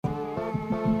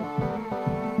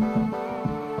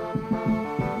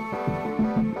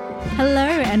Hello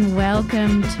and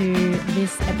welcome to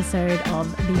this episode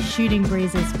of the Shooting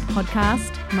Breezes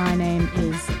podcast. My name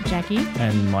is Jackie.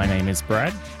 And my name is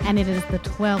Brad. And it is the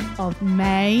 12th of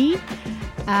May.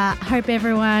 Hope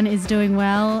everyone is doing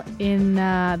well in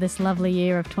this lovely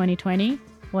year of 2020.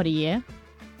 What a year.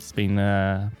 It's been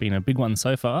a big one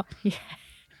so far. Yeah.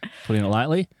 Putting it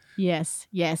lightly. Yes.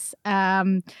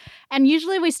 And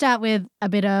usually we start with a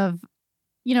bit of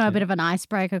an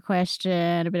icebreaker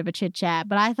question, a bit of a chit chat,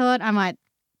 but I thought I might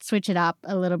switch it up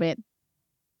a little bit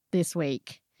this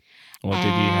week. What did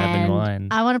you have in mind?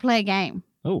 I want to play a game.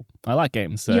 Oh, I like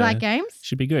games. So you like games?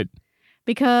 Should be good.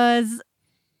 Because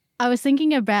I was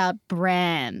thinking about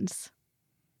brands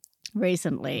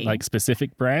recently. Like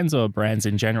specific brands or brands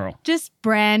in general? Just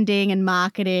branding and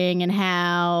marketing and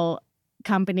how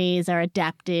companies are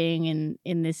adapting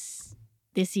in this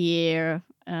year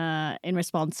in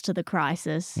response to the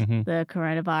crisis, the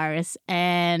coronavirus.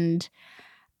 And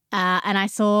I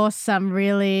saw some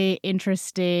really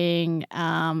interesting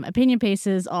opinion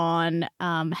pieces on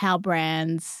how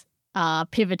brands are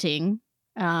pivoting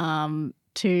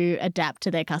to adapt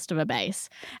to their customer base.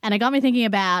 And it got me thinking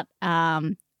about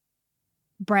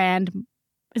brand,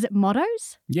 is it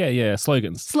mottos? Yeah,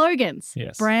 slogans. Slogans.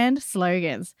 Yes. Brand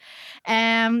slogans.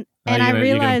 And I realized...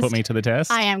 You're going to put me to the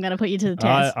test? I am going to put you to the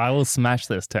test. I will smash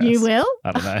this test. You will?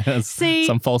 I don't know. See,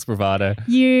 some false bravado.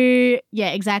 Yeah,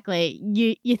 exactly.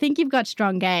 You think you've got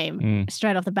strong game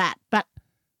straight off the bat, but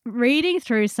reading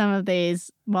through some of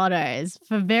these mottos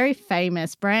for very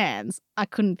famous brands, I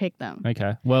couldn't pick them.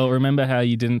 Okay. Well, remember how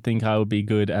you didn't think I would be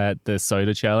good at the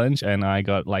soda challenge and I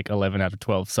got like 11 out of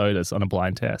 12 sodas on a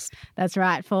blind test? That's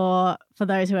right. For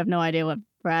those who have no idea what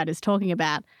Brad is talking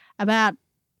about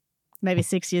maybe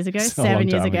 6 years ago, 7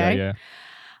 years ago, yeah.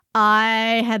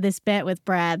 I had this bet with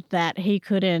Brad that he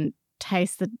couldn't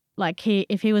taste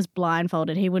if he was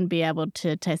blindfolded, he wouldn't be able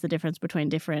to taste the difference between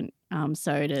different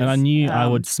sodas. And I knew I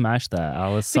would smash that. I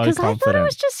was so because confident. Because I thought it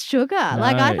was just sugar. No,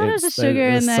 I thought it was just sugar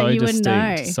and that so you wouldn't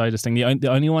know. So distinct.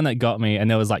 The only one that got me, and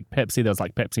there was like Pepsi, there was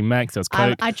like Pepsi Max, there was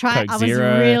Coke, I tried. Coke I was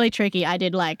Zero. really tricky. I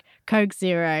did like Coke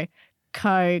Zero,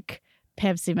 Coke,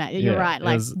 Pepsi Max. You're right.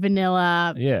 Like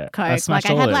vanilla, Coke. I smashed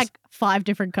I all had those. like 5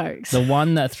 different Cokes. The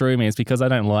one that threw me is because I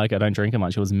don't drink it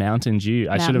much. It was Mountain Dew.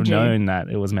 I should have known that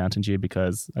it was Mountain Dew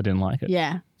because I didn't like it.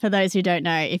 Yeah. For those who don't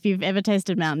know, if you've ever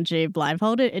tasted Mountain Dew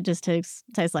blindfolded, it just tastes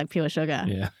like pure sugar.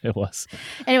 Yeah, it was.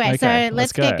 Anyway, okay, so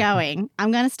let's get going.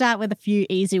 I'm going to start with a few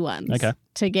easy ones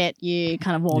to get you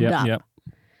kind of warmed up. Yep.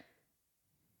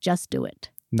 Just do it.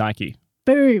 Nike.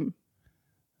 Boom.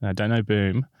 I don't know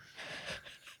Boom.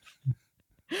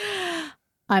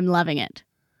 I'm loving it.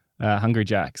 Hungry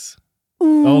Jacks.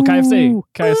 Ooh. Oh, KFC.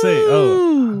 KFC. Ooh.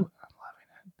 Oh, I'm loving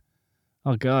it.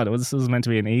 Oh, God. Well, this was meant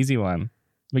to be an easy one.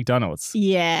 McDonald's.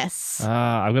 Yes.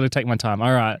 I've got to take my time.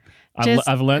 All right.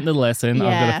 I've learned the lesson.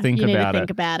 I've got to think about it. You need to think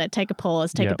about it. Take a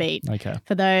pause. Take a beat. Okay.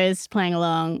 For those playing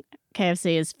along,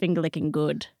 KFC is finger licking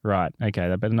good. Right. Okay.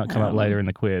 That better not come up later in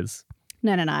the quiz.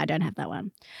 No. I don't have that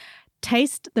one.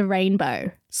 Taste the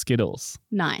rainbow. Skittles.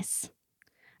 Nice.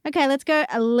 Okay, let's go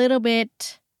a little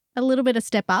bit a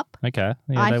step up. Okay.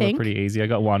 Yeah, they were pretty easy. I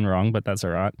got one wrong, but that's all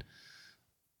right.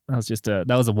 That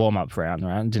was a warm-up round,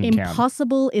 right? It didn't count.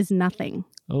 Impossible is nothing.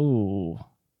 Oh.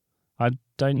 I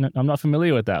don't know. I'm not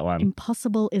familiar with that one.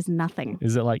 Impossible is nothing.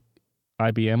 Is it like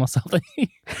IBM or something?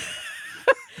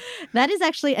 That is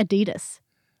actually Adidas.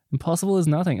 Impossible is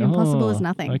nothing. Impossible is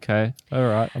nothing. Okay. All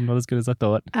right. I'm not as good as I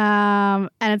thought. And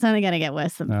it's only going to get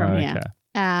worse from here.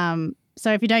 Okay.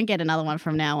 So if you don't get another one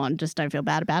from now on, just don't feel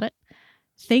bad about it.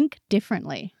 Think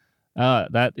differently.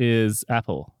 That is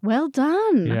Apple. Well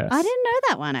done. Yes. I didn't know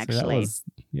that one, actually. So that was.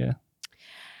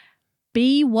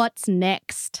 Be what's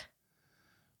next.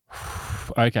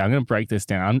 Okay, I'm going to break this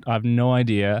down. I have no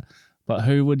idea, but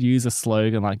who would use a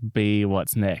slogan like "Be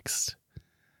what's next"?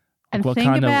 And what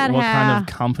think kind about what kind of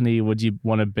company would you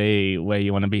want to be, where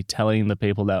you want to be telling the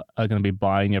people that are going to be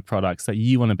buying your products that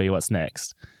you want to be what's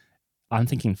next? I'm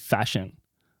thinking fashion.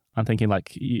 I'm thinking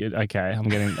like, okay, I'm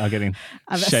getting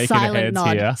shaken heads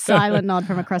nod, here. Silent nod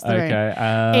from across the room.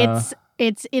 Okay.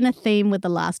 It's in a theme with the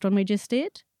last one we just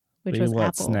did, which was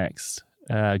what's Apple. Next?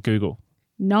 Google.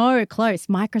 No, close.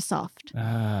 Microsoft.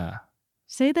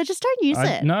 See, they just don't use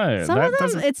it. No. Some of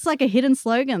them, it's like a hidden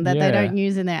slogan that they don't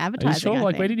use in their advertising. Are you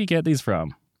sure? Where did you get these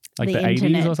from? Like the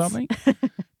 80s or something?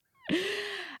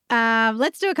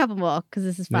 Let's do a couple more because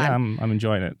this is fun. Yeah, I'm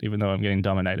enjoying it, even though I'm getting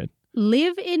dominated.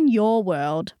 Live in your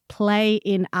world, play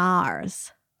in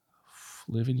ours.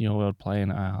 Live in your world, play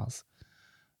in ours.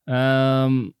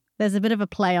 There's a bit of a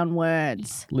play on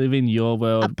words. Live in your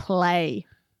world. A play.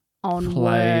 on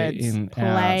Play words. in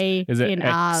Play ours. Is it in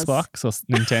ours. Xbox or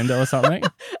Nintendo or something?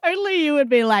 Only you would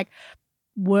be like,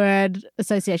 word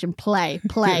association, play,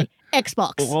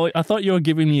 Xbox. Well, I thought you were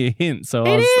giving me a hint, so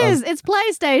It's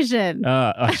PlayStation.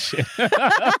 Oh shit!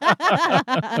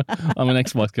 I'm an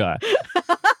Xbox guy.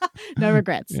 No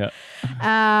regrets. Yeah.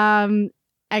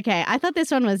 Okay, I thought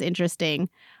this one was interesting.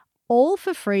 All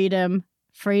for freedom,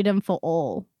 freedom for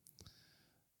all.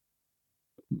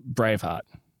 Braveheart.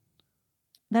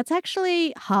 That's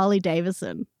actually Harley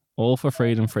Davidson. All for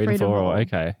freedom, freedom for all.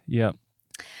 Okay. Yep.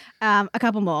 A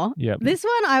couple more. Yep. This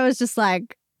one, I was just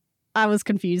like, I was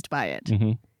confused by it.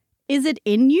 Mm-hmm. Is it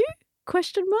in you?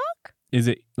 Question mark. Is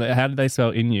it? How do they spell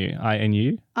in you?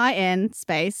 INU? IN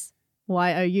space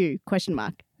YOU question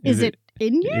mark. Is it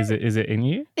in you? Is it in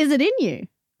you? Is it in you?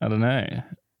 I don't know.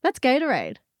 That's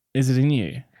Gatorade. Is it in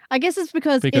you? I guess it's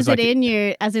because is like it in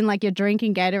you, as in like you're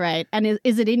drinking Gatorade, and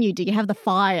is it in you? Do you have the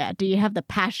fire? Do you have the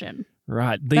passion?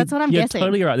 Right. That's what I'm guessing. You're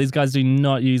totally right. These guys do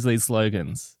not use these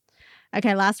slogans.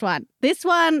 Okay, last one. This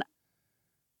one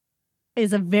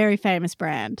is a very famous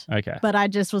brand. Okay. But I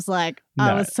just was like,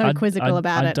 I was so quizzical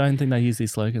about it. I don't think they use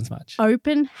these slogans much.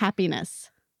 Open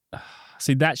happiness.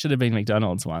 See, that should have been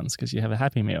McDonald's ones because you have a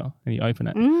Happy Meal and you open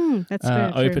it. That's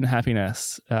true. Open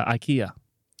happiness. IKEA.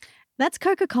 That's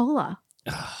Coca-Cola.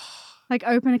 Like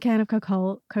open a can of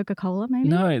Coca-Cola, maybe?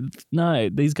 No.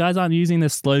 These guys aren't using their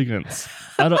slogans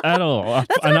at all.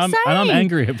 That's what I'm saying. And I'm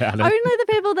angry about it. Only the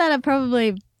people that are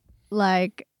probably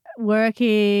like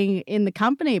working in the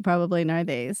company probably know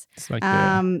these. Like,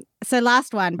 So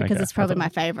last one, because Okay, it's probably my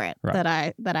favorite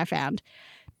right. that I found.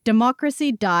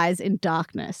 Democracy dies in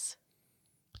darkness.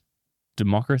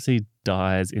 Democracy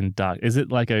dies in dark. Is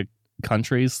it like a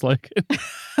country's slogan?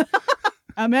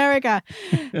 America.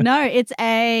 No, it's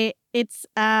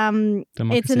an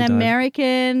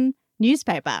American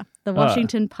newspaper, the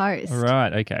Washington Post.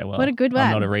 Right. Okay. Well, what a good one.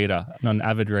 I'm not a reader. I'm not an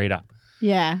avid reader.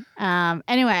 Yeah.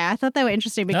 Anyway, I thought they were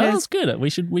interesting because that's good. We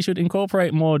should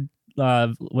incorporate more.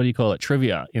 What do you call it?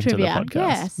 Trivia into the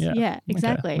podcast. Yes. Yeah.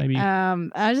 Exactly. Okay, maybe.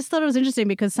 I just thought it was interesting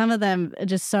because some of them are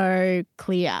just so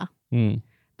clear,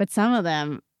 but some of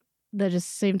them they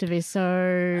just seem to be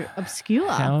so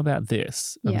obscure. How about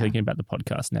this? I'm thinking about the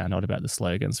podcast now, not about the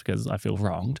slogans because I feel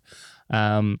wronged.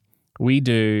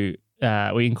 We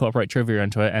incorporate trivia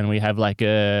into it and we have like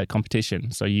a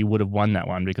competition. So you would have won that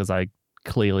one because I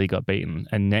clearly got beaten.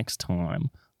 And next time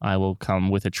I will come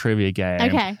with a trivia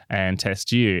game and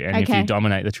test you. And if you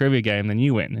dominate the trivia game, then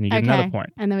you win and you get another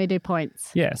point. And then we do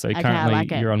points. Yeah. So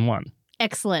currently you're on one.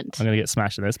 Excellent. I'm going to get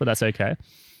smashed in this, but that's okay.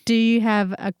 Do you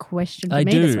have a question for me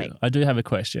this week? I do have a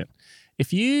question.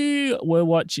 If you were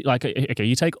watching,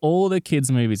 you take all the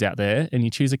kids' movies out there and you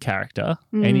choose a character,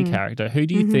 any character, who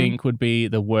do you think would be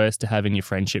the worst to have in your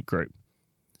friendship group?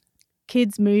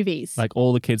 Kids' movies. Like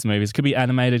all the kids' movies. Could be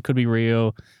animated, could be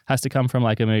real, has to come from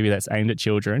like a movie that's aimed at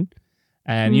children.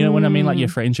 And you know what I mean? Like your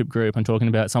friendship group, I'm talking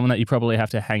about someone that you probably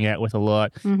have to hang out with a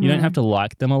lot. You don't have to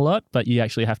like them a lot, but you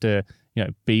actually have to,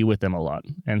 be with them a lot.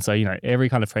 And so, every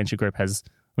kind of friendship group has,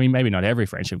 maybe not every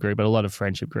friendship group, but a lot of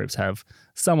friendship groups have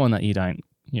someone that you don't,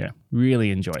 really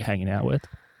enjoy hanging out with.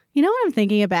 You know what I'm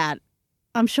thinking about?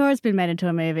 I'm sure it's been made into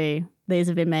a movie. These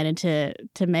have been made into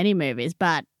many movies,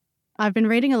 but I've been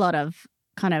reading a lot of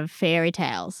kind of fairy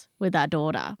tales with our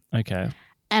daughter. Okay.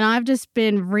 And I've just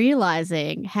been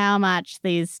realizing how much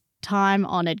these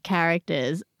time-honored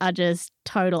characters are just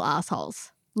total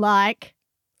assholes. Like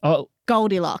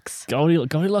Goldilocks.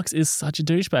 Goldilocks is such a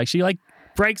douchebag. She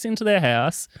breaks into their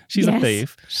house. She's a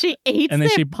thief. She eats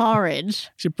their porridge.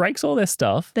 She breaks all their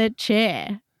stuff. Their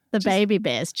chair. The baby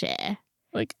bear's chair.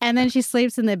 And then she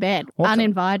sleeps in their bed,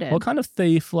 uninvited. What kind of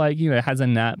thief, has a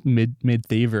nap mid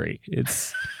thievery?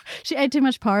 She ate too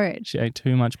much porridge.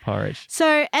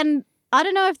 So, and I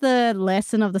don't know if the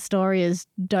lesson of the story is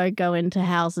don't go into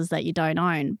houses that you don't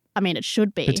own. I mean, it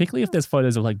should be. Particularly if there's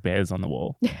photos of bears on the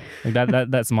wall.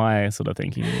 That's my sort of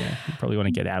thinking. Yeah, you probably want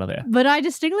to get out of there. But I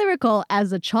distinctly recall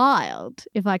as a child,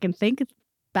 if I can think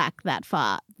back that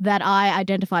far, that I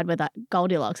identified with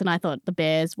Goldilocks and I thought the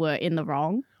bears were in the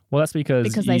wrong. Well, that's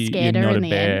because they scared you're her not in a the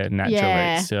bear end. naturally.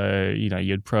 Yeah. So,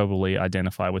 you'd probably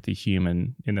identify with the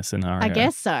human in the scenario. I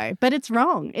guess so. But it's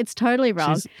wrong. It's totally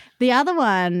wrong. The other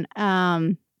one...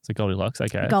 so Goldilocks,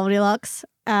 okay. Goldilocks.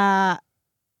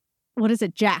 What is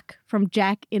it? Jack from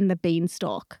Jack in the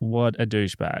Beanstalk. What a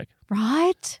douchebag.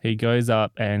 Right? He goes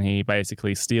up and he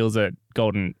basically steals a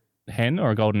golden hen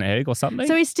or a golden egg or something.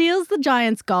 So he steals the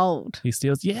giant's gold. He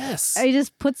steals, yes. He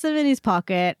just puts them in his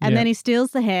pocket and then he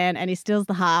steals the hen and he steals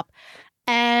the harp.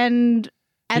 And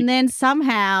then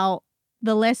somehow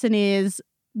the lesson is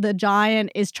the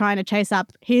giant is trying to chase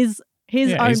up his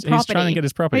his own property. He's trying to get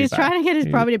his property back. He's trying to get his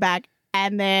property back,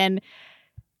 and then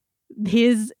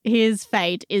his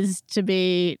fate is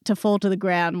to fall to the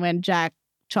ground when Jack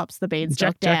chops the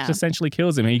beanstalk down. Jack essentially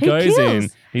kills him. He goes in,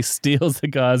 he steals the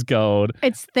guy's gold.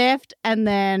 It's theft and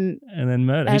then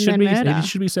murder. He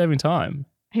should be serving time.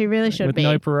 He really should be.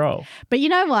 With no parole. But you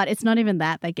know what? It's not even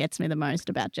that gets me the most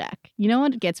about Jack. You know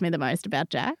what gets me the most about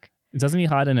Jack? Doesn't he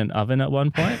hide in an oven at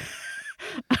one point?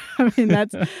 I mean,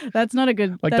 that's not a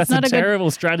good. Like that's not a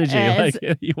terrible strategy.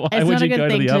 Why would you go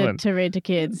to the oven? To read to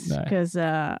kids because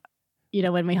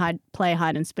when we play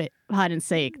hide and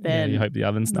seek, then you hope the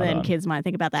oven's not on. Kids might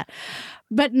think about that.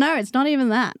 But no, it's not even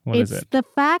that. It's the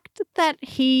fact that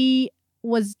he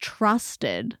was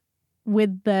trusted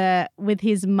with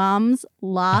his mum's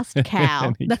last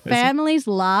cow, the family's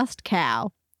last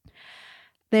cow.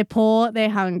 They're poor, they're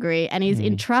hungry, and he's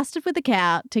entrusted with the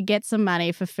cow to get some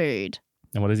money for food.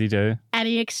 And what does he do? And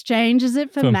he exchanges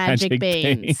it for magic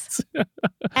beans.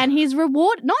 And he's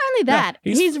rewarded. Not only that,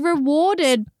 he's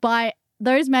rewarded by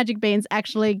those magic beans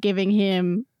actually giving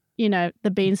him,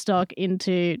 the beanstalk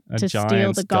to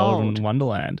steal the gold. Golden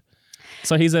wonderland.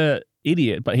 So he's a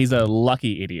idiot, but he's a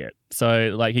lucky idiot.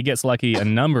 So he gets lucky a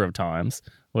number of times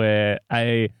where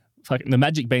the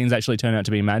magic beans actually turn out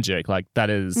to be magic. That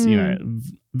is,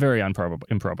 very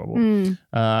improbable.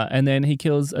 And then he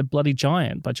kills a bloody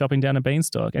giant by chopping down a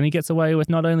beanstalk. And he gets away with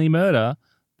not only murder,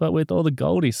 but with all the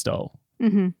gold he stole.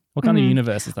 Mm-hmm. What kind of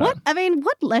universe is that?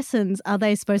 What lessons are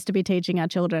they supposed to be teaching our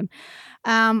children?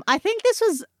 I think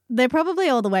they're probably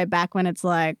all the way back when it's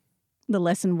the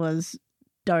lesson was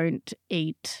don't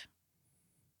eat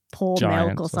poor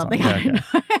milk or something. I don't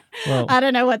know. Well, I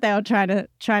don't know what they were trying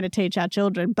to teach our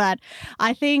children, but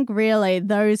I think really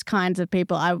those kinds of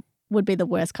people would be the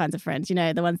worst kinds of friends.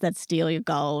 The ones that steal your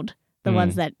gold, the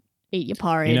ones that eat your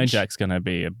porridge. Jack's going to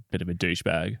be a bit of a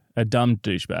douchebag, a dumb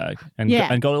douchebag.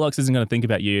 And Goldilocks isn't going to think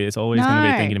about you. It's always going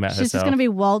to be thinking about herself. She's just going to be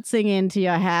waltzing into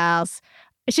your house.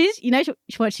 She's,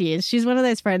 what she is? She's one of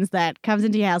those friends that comes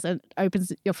into your house and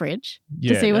opens your fridge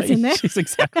to see what's in there. She's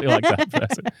exactly like that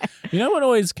person. You know what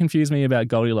always confused me about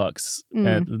Goldilocks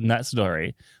in that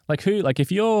story?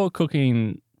 If you're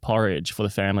cooking porridge for the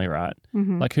family, right?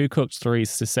 Mm-hmm. Who cooks 3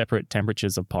 separate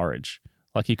temperatures of porridge?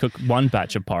 You cook one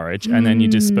batch of porridge and then you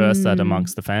disperse that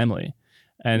amongst the family.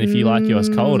 And if you like yours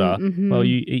colder, well,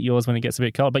 you eat yours when it gets a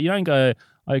bit cold. But you don't go,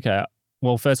 okay,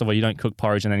 well, first of all, you don't cook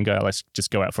porridge and then go, let's just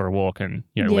go out for a walk and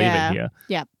leave it here.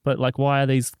 Yeah. But why are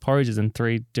these porridges in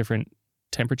 3 different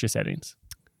temperature settings?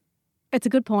 It's a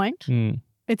good point.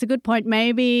 It's a good point.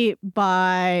 Maybe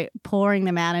by pouring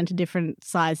them out into different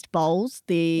sized bowls,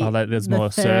 there's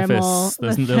more surface.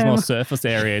 There's more surface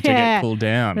area to get cooled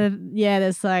down.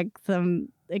 There's some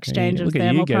exchange of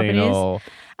thermal properties. You're getting all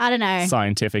I don't know.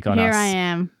 Scientific on Here us. I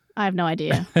am. I have no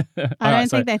idea. I don't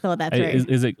think they thought that through.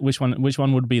 Is it which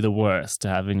one would be the worst to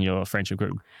have in your friendship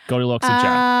group? Goldilocks or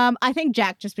Jack? I think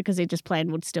Jack, just because he just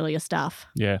plain would steal your stuff.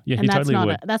 Yeah, and he totally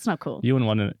would. That's not cool. You wouldn't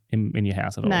want it in your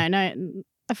house at all. No.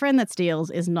 A friend that steals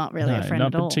is not really a friend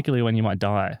at all. Not particularly when you might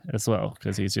die as well,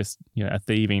 because he's just a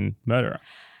thieving murderer.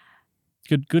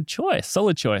 Good choice.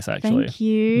 Solid choice, actually. Thank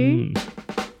you.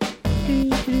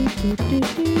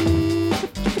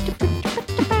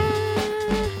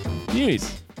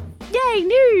 News. Yay,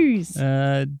 news!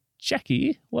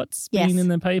 Jackie, what's been in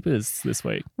the papers this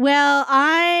week? Well,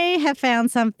 I have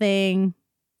found something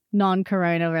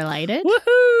non-corona related.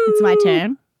 Woohoo! It's my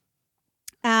turn.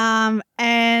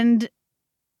 And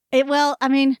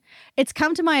it's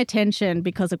come to my attention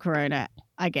because of corona,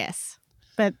 I guess.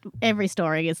 But every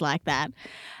story is like that.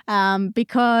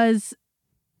 Because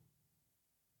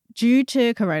due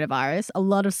to coronavirus, a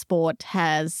lot of sport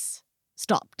has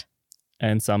stopped.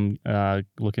 And some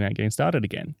looking at getting started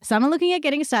again. Some are looking at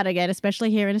getting started again, especially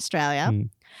here in Australia.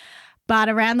 But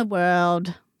around the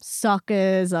world,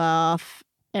 soccer's off,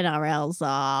 NRL's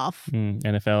off.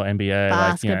 NFL, NBA.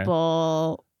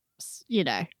 Basketball,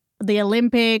 the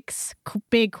Olympics,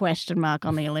 big question mark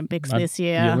on the Olympics this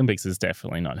year. The Olympics is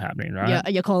definitely not happening, right?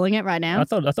 You're calling it right now? I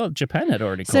thought Japan had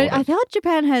already called it. So I thought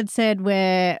Japan had said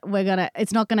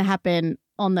it's not gonna happen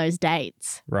on those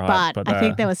dates. Right. But I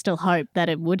think there was still hope that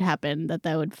it would happen, that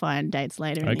they would find dates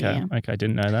later in the year. Okay,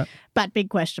 didn't know that. But big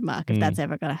question mark if that's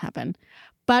ever gonna happen.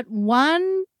 But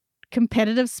one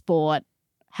competitive sport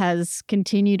has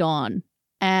continued on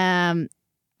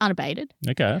unabated.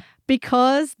 Okay.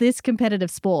 Because this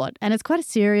competitive sport, and it's quite a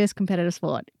serious competitive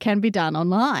sport, can be done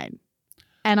online.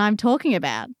 And I'm talking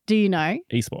about, do you know?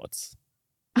 Esports.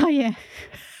 Oh, yeah.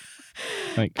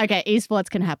 Okay, esports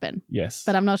can happen. Yes.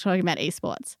 But I'm not talking about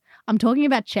esports. I'm talking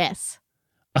about chess.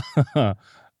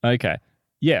 Okay.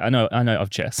 Yeah, I know of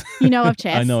chess. You know of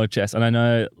chess? I know of chess. And I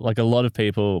know like a lot of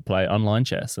people play online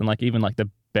chess, and like even like the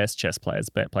best chess players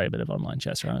play a bit of online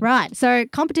chess, right? Right. So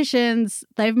competitions,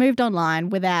 they've moved online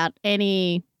without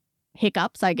any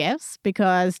hiccups, I guess,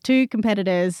 because two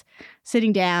competitors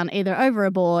sitting down either over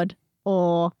a board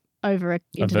or over a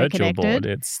internet virtual connected board.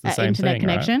 It's the same internet thing,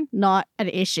 connection, right? not an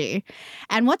issue.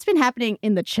 And what's been happening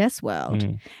in the chess world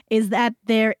is that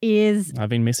there is. I've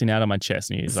been missing out on my chess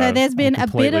news. So there's been a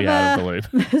bit of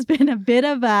there's been a bit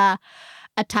of a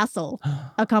tussle,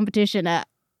 a competition, a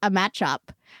matchup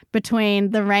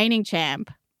between the reigning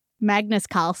champ, Magnus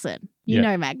Carlsen. You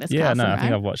know Magnus Carlsen, I right?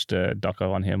 think I've watched a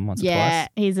doco on him once or twice. Yeah,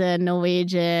 he's a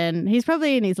Norwegian. He's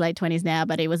probably in his late 20s now,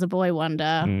 but he was a boy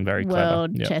wonder, very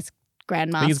world clever. chess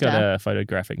grandmaster. I think he's got a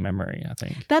photographic memory, I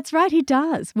think. That's right, he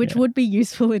does, which would be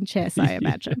useful in chess, I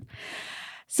imagine.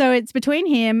 So it's between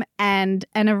him and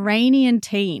an Iranian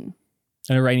teen.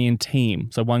 An Iranian team.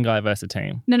 So one guy versus a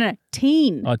team. No,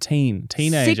 teen. Oh,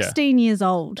 teenager. 16 years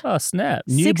old. Oh, snap.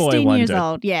 New boy 16 wonder. years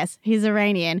old, yes. He's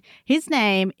Iranian. His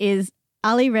name is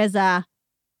Ali Reza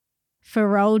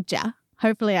Firouzja.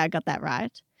 Hopefully I got that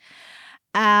right.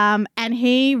 And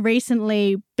he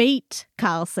recently beat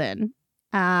Carlsen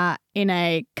in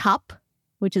a cup,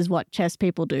 which is what chess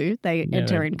people do. They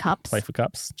enter in cups. Play for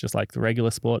cups, just like the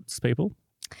regular sports people.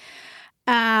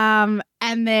 And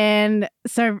then,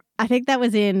 so I think that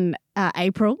was in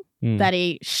April that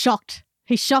he shocked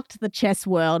the chess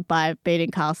world by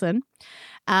beating Carlsen.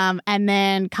 And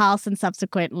then Carlsen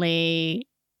subsequently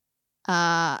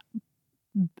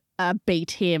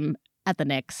beat him at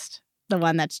the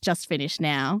one that's just finished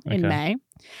now in May.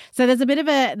 So there's a bit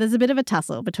of a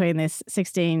tussle between this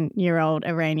 16-year-old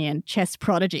Iranian chess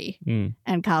prodigy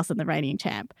and Carlsen, the reigning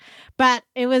champ. But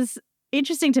it was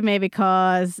interesting to me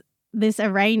because this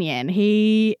Iranian,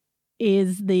 he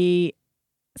is the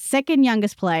second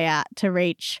youngest player to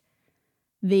reach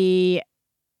the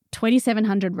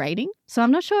 2700 rating. So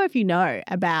I'm not sure if you know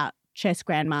about chess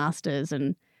grandmasters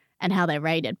and how they're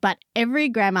rated, but every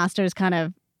grandmaster is kind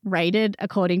of rated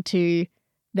according to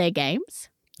their games.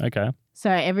 Okay. So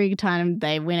every time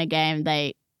they win a game,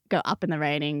 they go up in the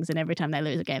ratings, and every time they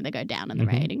lose a game, they go down in the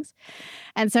ratings.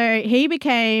 And so he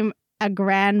became a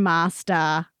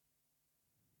grandmaster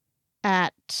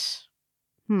at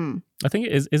I think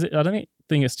is it I don't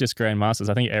think it's just grandmasters.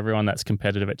 I think everyone that's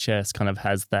competitive at chess kind of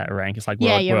has that rank. It's like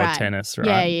world right. tennis,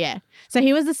 right? Yeah. So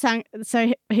he was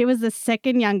the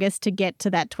second youngest to get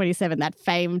to that that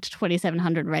famed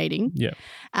 2700 rating. Yeah.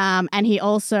 And he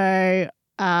also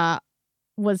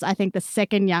was, I think, the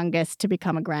second youngest to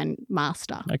become a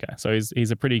grandmaster. Okay. So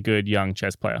he's a pretty good young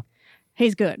chess player.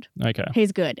 He's good. Okay.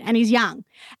 He's good. And he's young.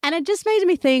 And it just made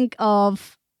me think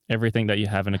of everything that you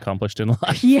haven't accomplished in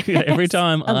life. Yes, every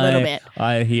time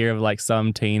I hear of like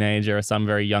some teenager or some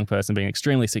very young person being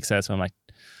extremely successful, I'm like,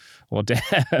 well, damn,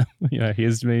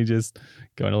 here's me just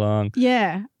going along.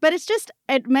 Yeah. But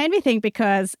it made me think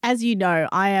because, as you know,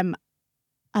 I am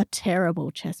a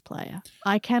terrible chess player.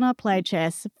 I cannot play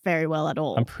chess very well at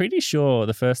all. I'm pretty sure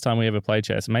the first time we ever played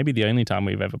chess, maybe the only time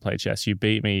we've ever played chess, you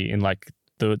beat me in like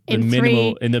the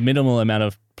minimal amount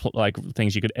of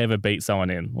things you could ever beat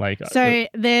someone in. So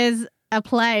there's a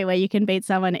play where you can beat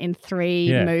someone in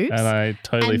 3 moves. And I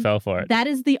totally fell for it. That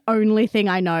is the only thing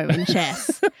I know in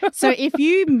chess. So if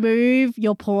you move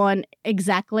your pawn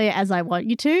exactly as I want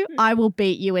you to, I will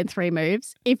beat you in 3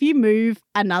 moves. If you move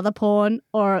another pawn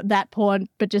or that pawn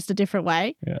but just a different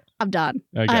way, I'm done.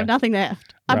 Okay. I have nothing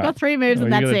left. I've got 3 moves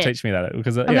and that's it. You're going to teach me that.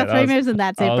 Because, I've got 3 moves and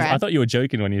that's it, Brad. I thought you were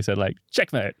joking when you said like,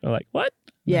 checkmate. I'm like, what?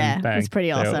 Yeah, it's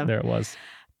pretty awesome. There it was.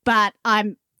 But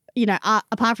I'm,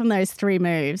 apart from those 3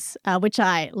 moves, which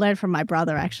I learned from my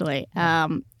brother actually.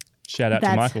 Shout out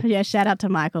to Michael. Yeah, shout out to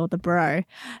Michael, the bro.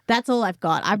 That's all I've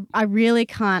got. I really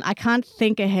can't. I can't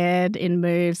think ahead in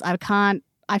moves. I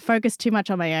focus too much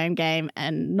on my own game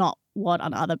and not what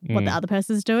the other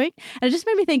person's doing. And it just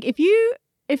made me think: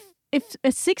 if a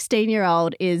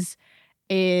 16-year-old is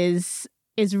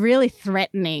really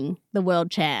threatening the world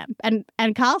champ,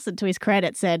 and Carlsen, to his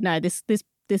credit, said, no, this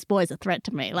boy's a threat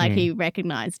to me. Like he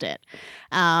recognized it.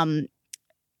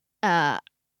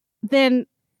 Then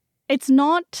it's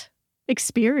not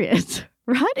experience,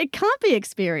 right? It can't be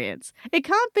experience. It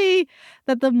can't be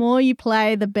that the more you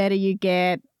play, the better you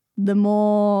get, the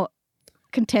more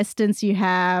contestants you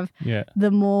have,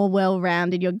 the more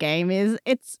well-rounded your game is.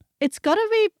 It's got to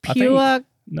be pure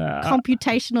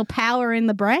computational power in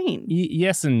the brain.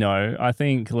 Yes and no. I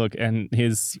think, look, and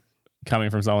his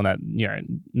coming from someone that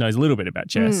knows a little bit about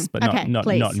chess, but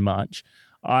not much.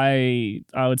 I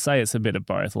would say it's a bit of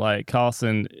both. Like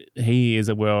Carlsen, he is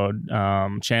a world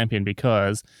champion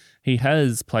because he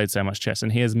has played so much chess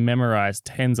and he has memorized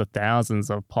tens of thousands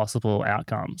of possible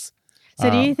outcomes. So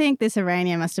do you think this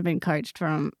Iranian must have been coached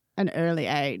from an early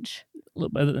age?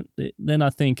 Look, but then I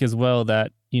think as well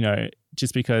that, you know,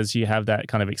 just because you have that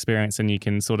kind of experience and you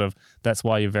can sort of, that's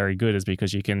why you're very good, is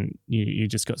because you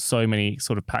just got so many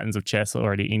sort of patterns of chess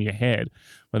already in your head.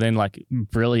 But then like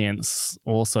brilliance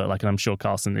also, like, and I'm sure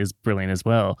Carlsen is brilliant as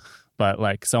well, but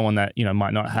like someone that, you know,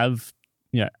 might not have,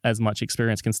 you know, as much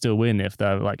experience can still win if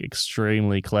they're like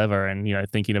extremely clever and, you know,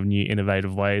 thinking of new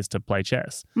innovative ways to play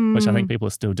chess, which I think people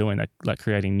are still doing, like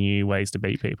creating new ways to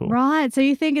beat people. Right. So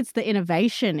you think it's the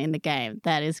innovation in the game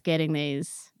that is getting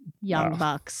these young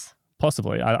bucks?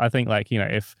 Possibly. I think, like, you know,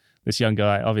 if this young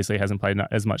guy obviously hasn't played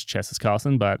as much chess as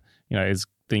Carlsen, but, you know, is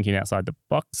thinking outside the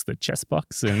box, the chess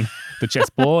box and the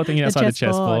chessboard, thinking outside the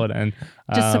chessboard and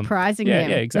just surprising him.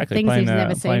 Yeah, exactly. Things he's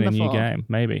never seen playing a before. new game,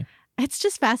 maybe. It's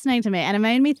just fascinating to me, and it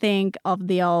made me think of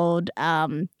the old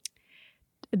man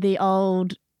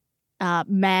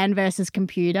versus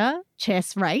computer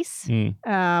chess race.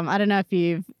 I don't know if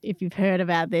you've heard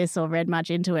about this or read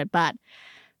much into it, but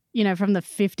you know, from the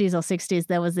 50s or 60s,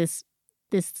 there was this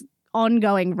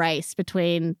ongoing race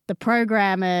between the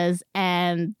programmers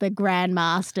and the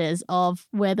grandmasters of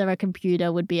whether a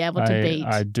computer would be able to beat.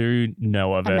 I do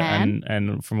know of it,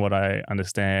 and from what I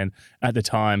understand, at the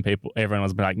time, everyone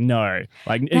was like, no,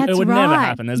 like it would never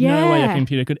happen. There's no way a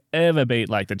computer could ever beat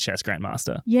like the chess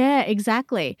grandmaster. Yeah,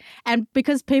 exactly. And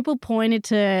because people pointed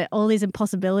to all these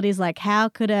impossibilities, like how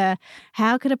could a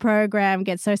program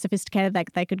get so sophisticated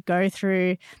that they could go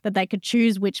through, that they could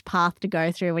choose which path to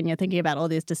go through when you're thinking about all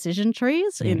these decision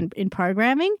trees in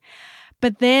programming.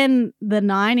 But then the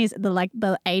 90s, the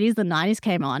 80s, the 90s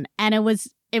came on, and it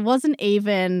wasn't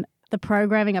even the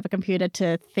programming of a computer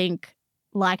to think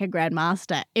like a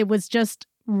grandmaster. It was just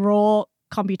raw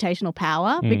computational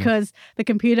power, because the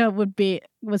computer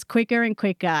was quicker and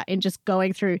quicker in just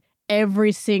going through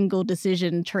every single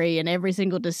decision tree and every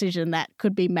single decision that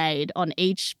could be made on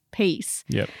each piece.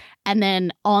 Yep. And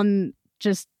then on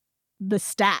just the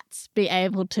stats, be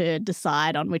able to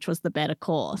decide on which was the better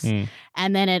course.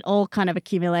 And then it all kind of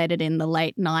accumulated in the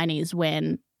late 90s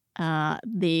when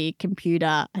the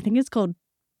computer, I think it's called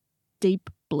Deep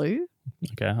Blue.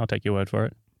 Okay, I'll take your word for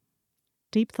it.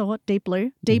 Deep Blue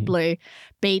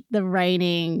beat the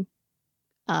reigning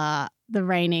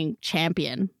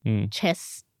champion,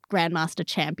 chess grandmaster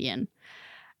champion.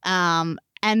 And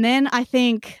then I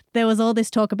think there was all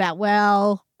this talk about,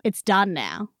 well, it's done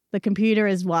now. The computer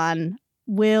is won.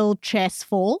 Will chess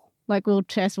fall? Like, will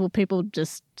people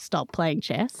just stop playing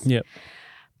chess? Yep.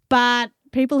 But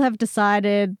people have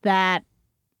decided that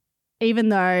even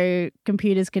though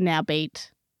computers can now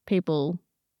beat people,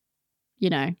 you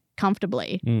know,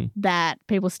 comfortably, that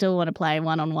people still want to play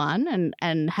one-on-one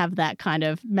and have that kind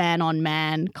of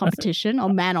man-on-man competition or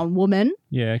man-on-woman.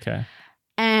 Yeah, okay.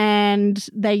 And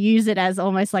they use it as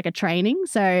almost like a training.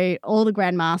 So all the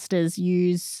grandmasters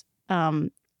use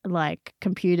like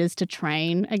computers to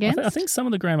train against. I think some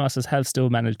of the grandmasters have still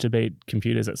managed to beat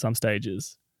computers at some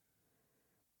stages.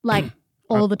 Like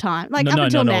all the time? Like up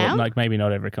until now? Like maybe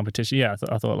not every competition. Yeah,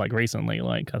 I thought like recently,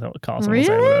 like I thought Carlsen really? was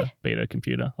able to beat a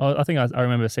computer. I think I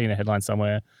remember seeing a headline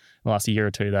somewhere in the last year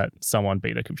or two that someone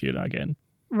beat a computer again.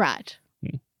 Right.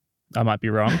 I might be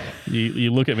wrong.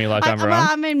 You look at me like I'm wrong.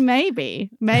 I mean, maybe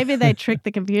they tricked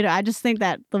the computer. I just think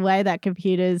that the way that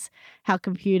how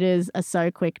computers are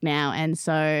so quick now and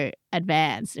so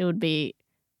advanced, it would be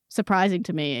surprising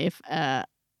to me if a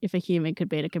human could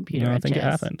beat a computer at I think chess. it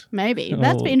happened. Maybe.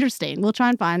 That's interesting. We'll try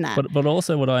and find that. But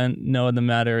also what I know in the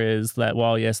matter is that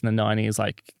while, yes, in the 90s,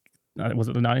 like, was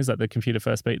it the 90s that the computer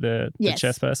first beat the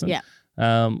chess person? Yeah.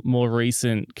 More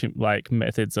recent like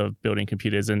methods of building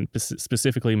computers and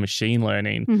specifically machine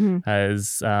learning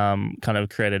has kind of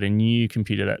created a new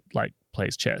computer that like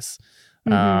plays chess.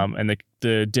 And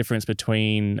the difference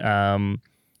between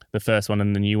the first one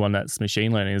and the new one that's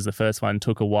machine learning is the first one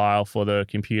took a while for the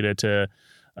computer to,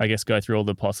 I guess, go through all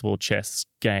the possible chess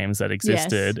games that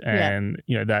existed. Yes. And,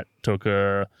 you know, that took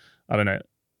an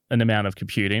amount of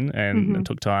computing and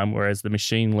took time, whereas the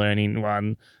machine learning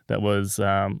one that was,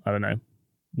 I don't know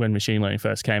when machine learning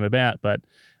first came about, but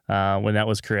when that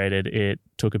was created, it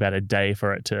took about a day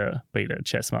for it to beat a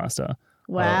chess master.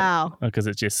 Wow. Because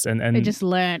it just, and it just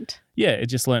learnt. Yeah, it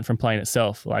just learnt from playing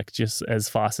itself, like just as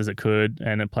fast as it could.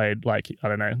 And it played like, I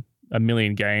don't know, 1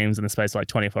 million games in the space of like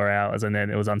 24 hours, and then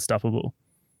it was unstoppable.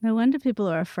 No wonder people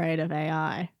are afraid of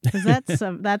AI, because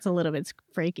that's a little bit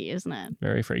freaky, isn't it?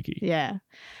 Very freaky. Yeah.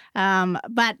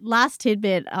 But last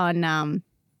tidbit on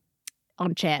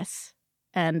chess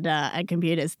and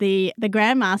computers. The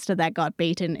grandmaster that got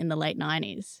beaten in the late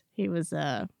 90s, he was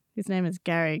his name is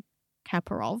Garry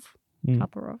Kaparov. Mm.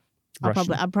 Kaparov.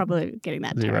 Russian. I'm probably getting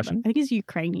that Is he terrible. Russian? I think he's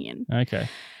Ukrainian. Okay.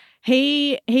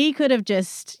 He could have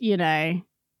just,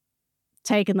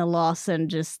 taken the loss and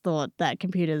just thought that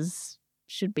computers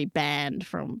should be banned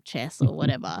from chess or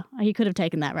whatever. He could have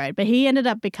taken that road, but he ended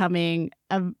up becoming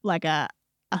a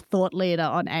thought leader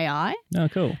on AI. Oh,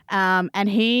 cool. And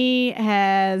he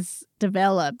has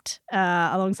developed,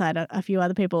 alongside a few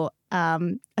other people,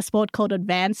 a sport called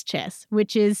advanced chess,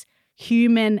 which is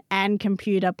human and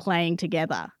computer playing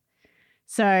together.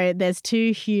 So there's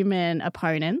two human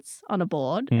opponents on a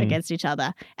board against each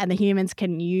other, and the humans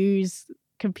can use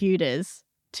computers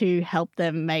to help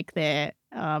them make their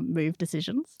move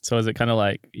decisions. So is it kind of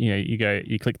like,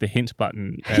 you click the hint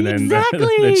button and then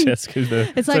Exactly. the chess goes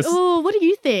It's like, oh, what do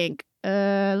you think?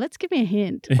 Let's give me a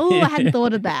hint. Oh, I hadn't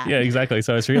thought of that. Yeah, exactly.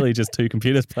 So it's really just two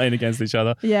computers playing against each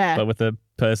other. Yeah. But with a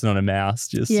person on a mouse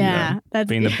just that's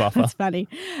being the buffer. That's funny.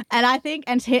 And I think,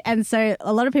 and so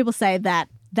a lot of people say that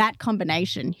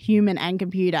combination, human and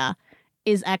computer,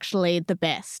 is actually the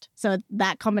best. So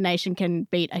that combination can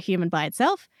beat a human by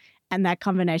itself, and that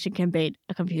combination can beat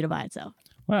a computer by itself.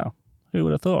 Wow. Who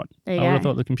would have thought? There you I would go. have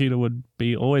thought the computer would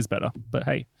be always better. But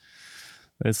hey,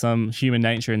 there's some human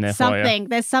nature in there for you.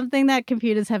 There's something that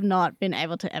computers have not been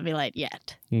able to emulate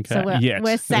yet. Okay. So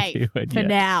we're safe for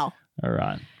now. All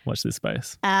right. Watch this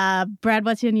space. Brad,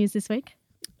 what's your news this week?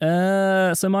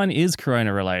 So mine is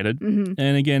corona related. Mm-hmm.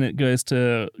 And again, it goes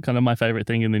to kind of my favorite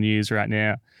thing in the news right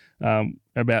now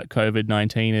about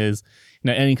COVID-19 is,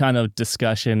 any kind of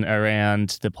discussion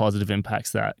around the positive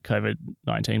impacts that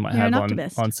COVID-19 might have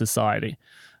on society.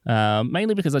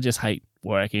 Mainly because I just hate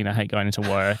working. I hate going into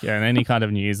work, and any kind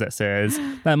of news that says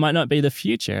that might not be the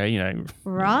future,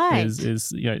 right,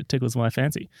 is tickles my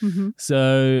fancy. Mm-hmm.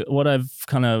 So what I've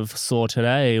kind of saw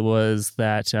today was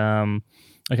that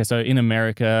okay, so in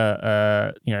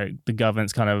America, the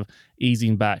government's kind of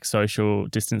easing back social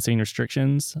distancing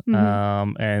restrictions,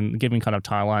 and giving kind of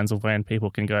timelines of when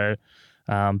people can go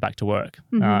back to work,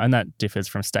 and that differs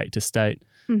from state to state.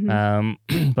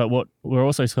 But what we're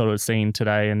also sort of seeing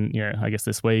today, and I guess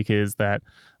this week, is that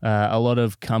a lot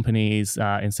of companies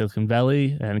in Silicon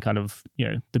Valley and kind of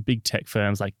the big tech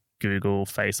firms like Google,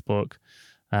 Facebook,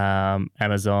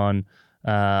 Amazon,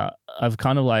 I've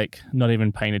kind of like not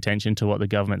even paying attention to what the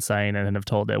government's saying, and have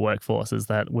told their workforces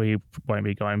that we won't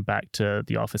be going back to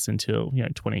the office until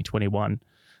 2021.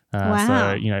 Wow.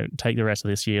 So take the rest of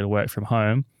this year to work from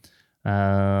home,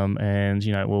 and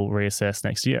we'll reassess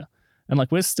next year. And like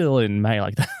we're still in May,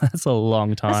 like that's a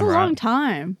long time. That's a long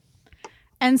time.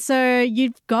 And so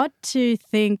you've got to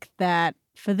think that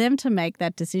for them to make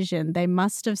that decision, they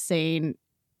must have seen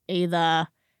either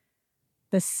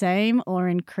the same or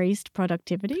increased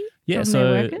productivity from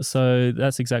their workers? So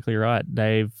that's exactly right.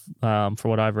 They've, for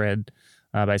what I've read,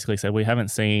 basically said we haven't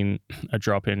seen a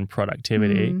drop in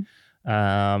productivity,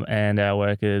 and our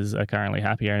workers are currently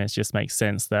happier, and it just makes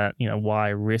sense that, why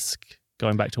risk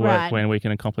going back to work when we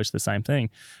can accomplish the same thing.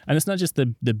 And it's not just the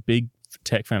big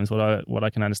tech firms. What I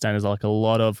can understand is like a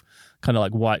lot of kind of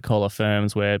like white collar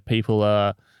firms where people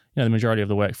are, the majority of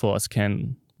the workforce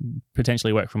can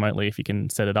potentially work remotely if you can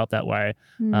set it up that way,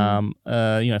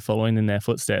 following in their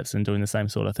footsteps and doing the same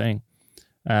sort of thing.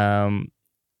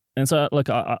 And so look,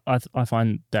 I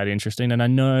find that interesting, and I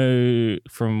know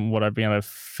from what I've been able to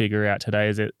figure out today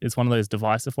is it's one of those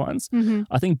divisive ones.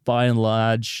 I think by and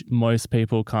large, most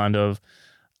people kind of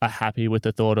are happy with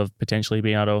the thought of potentially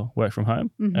being able to work from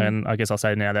home. And I guess I'll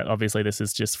say now that obviously this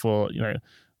is just for,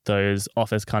 those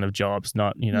office kind of jobs,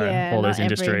 not, all those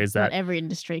industries not every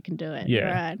industry can do it.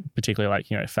 Yeah. Right. Particularly like,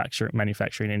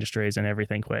 manufacturing industries and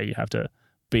everything where you have to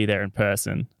be there in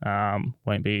person,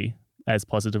 won't be as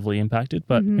positively impacted,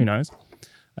 but who knows?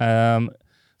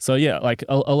 So yeah, like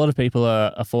a lot of people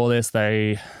are for this.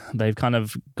 They've kind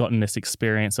of gotten this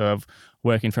experience of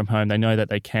working from home. They know that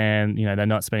they can, they're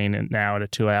not spending an hour to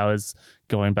 2 hours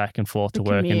going back and forth to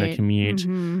work in the commute.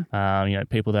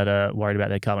 People that are worried about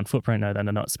their carbon footprint know that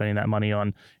they're not spending that money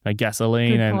on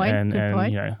gasoline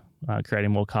and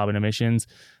creating more carbon emissions.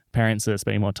 Parents are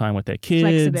spending more time with their kids.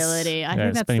 Flexibility. I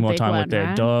think that's spending the more big time one, with their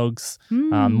right? dogs,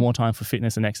 more time for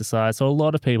fitness and exercise. So a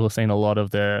lot of people have seen a lot of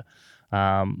the,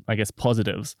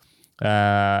 positives.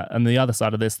 And the other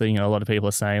side of this thing, a lot of people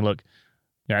are saying, look,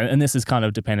 and this is kind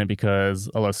of dependent because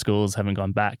a lot of schools haven't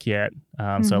gone back yet.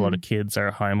 So a lot of kids are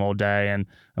at home all day, and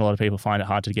a lot of people find it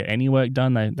hard to get any work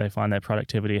done. They find their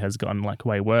productivity has gotten like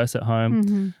way worse at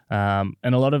home. And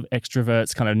a lot of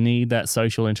extroverts kind of need that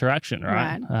social interaction,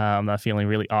 right? They're feeling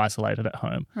really isolated at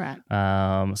home. Right.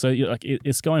 So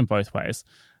it's going both ways.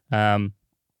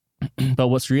 But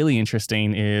what's really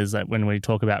interesting is that when we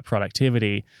talk about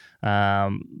productivity,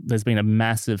 there's been a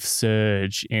massive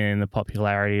surge in the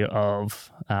popularity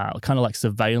of kind of like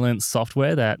surveillance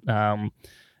software that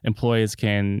employers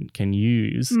can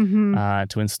use to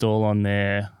install on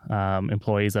their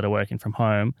employees that are working from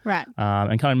home, right?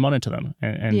 And kind of monitor them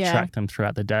and track them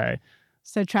throughout the day.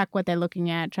 So track what they're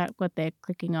looking at, track what they're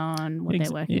clicking on, what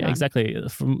they're working on. Yeah, exactly.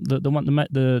 From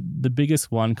the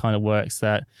biggest one kind of works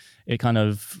that it kind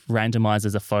of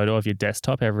randomizes a photo of your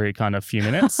desktop every kind of few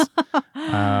minutes,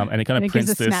 and it kind of prints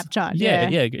gives a snapshot.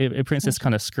 It prints this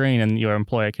kind of screen, and your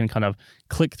employer can kind of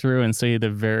click through and see the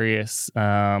various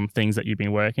things that you've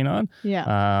been working on.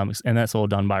 Yeah, and that's all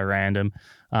done by random.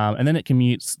 And then it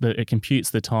computes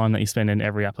the time that you spend in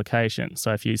every application.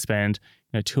 So if you spend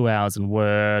 2 hours in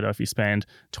Word, or if you spend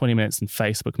 20 minutes in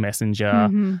Facebook Messenger,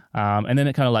 and then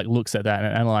it kind of like looks at that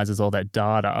and analyzes all that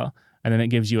data, and then it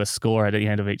gives you a score at the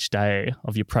end of each day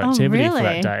of your productivity for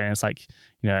that day. And it's like,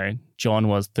 John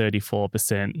was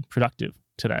 34% productive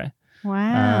today.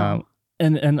 Wow.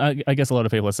 And I guess a lot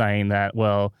of people are saying that,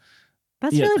 well,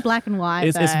 that's really black and white.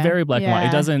 It's very black and white.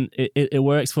 It doesn't. It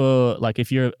works for like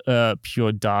if you're a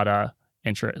pure data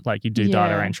entry, like you do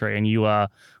data entry and you are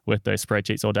with those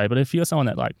spreadsheets all day. But if you're someone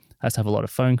that like has to have a lot of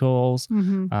phone calls,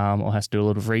 or has to do a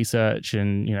lot of research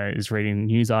and is reading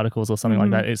news articles or something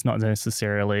like that, it's not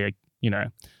necessarily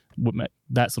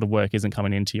that sort of work isn't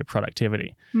coming into your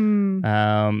productivity.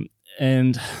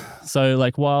 And so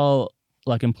like while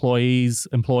like employers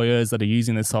that are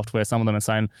using this software, some of them are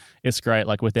saying it's great.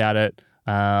 Like without it,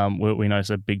 we notice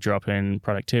a big drop in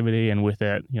productivity, and with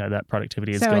it, that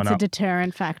productivity has gone up. So it's a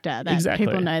deterrent factor that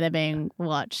people know they're being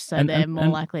watched, so they're more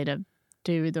likely to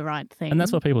do the right thing. And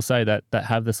that's what people say that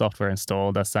have the software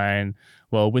installed. They're saying,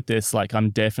 well, with this, like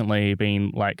I'm definitely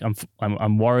being like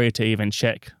I'm worried to even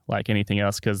check like anything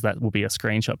else because that will be a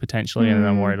screenshot potentially, and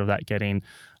I'm worried of that getting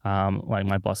like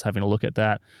my boss having a look at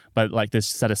that. But like this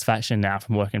satisfaction now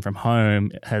from working from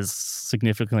home has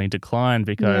significantly declined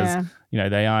because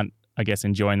they aren't, I guess,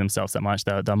 enjoying themselves that much.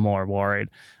 They're more worried.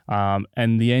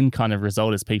 And the end kind of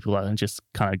result is people are just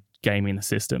kind of gaming the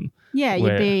system. Yeah,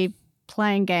 you'd be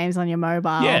playing games on your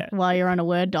mobile while you're on a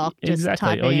Word doc. Just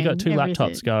typing or you got two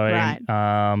laptops going. Right.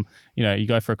 You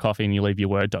go for a coffee and you leave your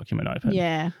Word document open.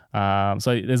 Yeah.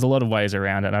 So there's a lot of ways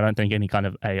around it. And I don't think any kind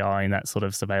of AI in that sort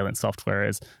of surveillance software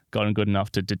has gotten good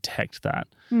enough to detect that.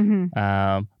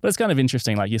 But it's kind of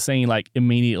interesting. Like you're seeing like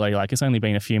immediately, like it's only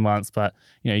been a few months, but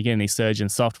you're getting these surge in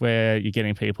software. You're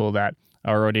getting people that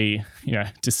are already,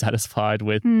 dissatisfied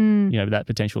with, that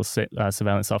potential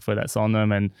surveillance software that's on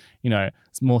them, and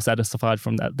it's more satisfied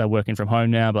from that they're working from home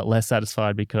now, but less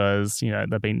satisfied because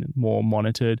they've been more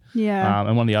monitored. Yeah.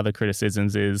 And one of the other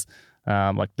criticisms is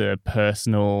like the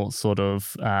personal sort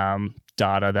of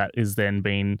data that is then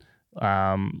being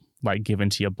like given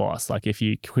to your boss. Like if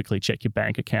you quickly check your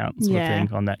bank account sort of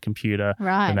thing on that computer,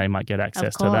 then they might get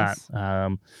access to that.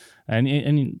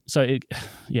 And so it,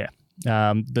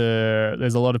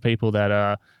 there's a lot of people that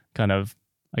are kind of,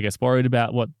 I guess, worried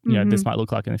about what this might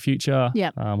look like in the future.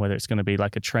 Whether it's going to be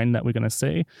like a trend that we're going to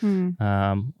see.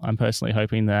 I'm personally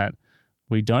hoping that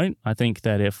we don't. I think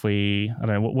that if we, I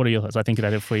don't know, what are your thoughts? I think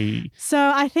that if we...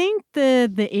 So I think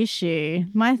the issue,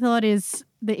 my thought is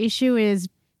the issue is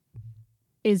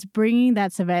bringing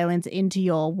that surveillance into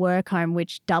your work home,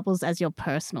 which doubles as your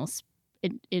personal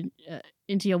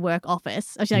into your work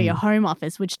office, or your home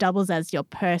office, which doubles as your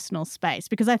personal space.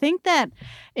 Because I think that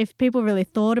if people really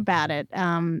thought about it,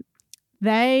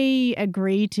 they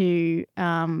agree to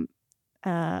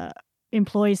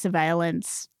employee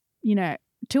surveillance,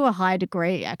 to a high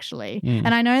degree, actually.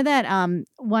 And I know that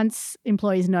once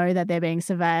employees know that they're being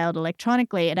surveilled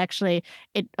electronically,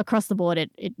 it across the board,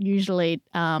 it usually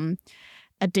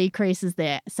it decreases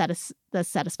their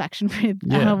satisfaction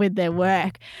with their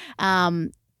work.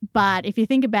 But if you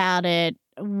think about it,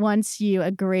 once you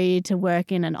agree to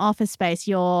work in an office space,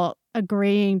 you're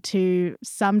agreeing to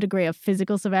some degree of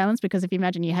physical surveillance, because if you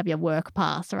imagine you have your work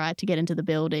pass, right, to get into the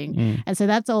building. And so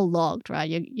that's all logged, right?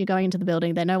 You're going into the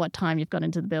building. They know what time you've got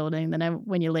into the building. They know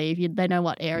when you leave. They know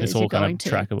what areas you're going to.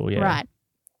 It's all kind of trackable, yeah. Right.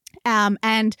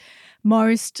 And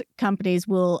most companies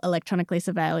will electronically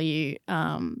surveil you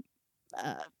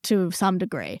to some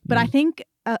degree. But I think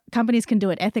companies can do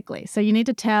it ethically. So you need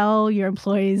to tell your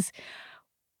employees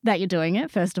that you're doing it,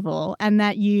 first of all, and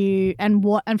that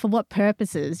and for what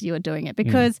purposes you are doing it.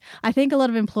 Because I think a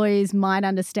lot of employees might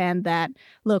understand that,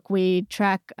 look, we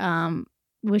track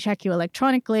you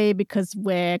electronically because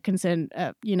we're concerned,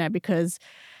 because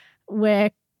we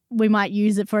might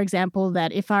use it, for example,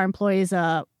 that if our employees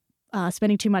are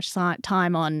spending too much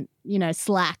time on,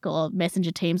 Slack or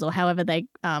Messenger Teams or however they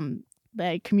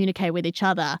they communicate with each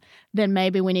other, then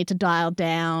maybe we need to dial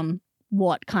down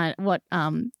what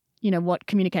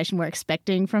communication we're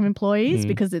expecting from employees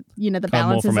because the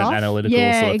balance is off. More from an analytical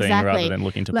sort of thing rather than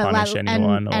looking to punish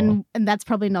anyone. And that's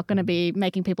probably not going to be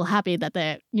making people happy that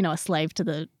they're, a slave to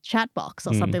the chat box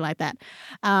or something like that.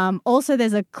 Also,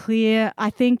 there's a clear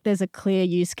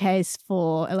use case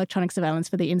for electronic surveillance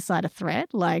for the insider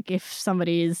threat. Like if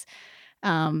somebody is,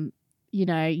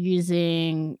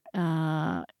 using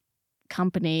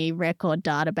company record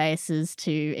databases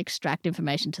to extract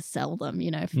information to sell them,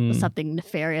 for something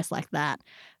nefarious like that,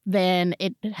 then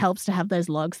it helps to have those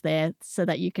logs there so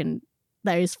that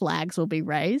those flags will be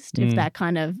raised if that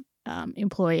kind of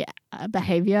employee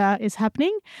behavior is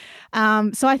happening.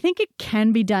 So I think it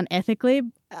can be done ethically.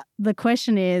 The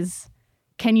question is,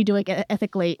 can you do it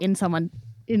ethically in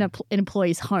an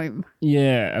employee's home?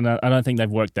 Yeah, and I don't think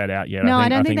they've worked that out yet. No, I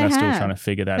think they're still trying to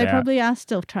figure that out. They probably are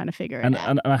still trying to figure it out.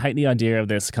 And I hate the idea of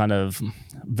this kind of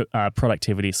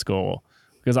productivity score,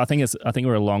 because I think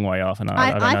we're a long way off, and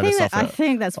I don't know the software. I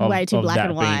think that's way too black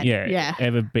and white.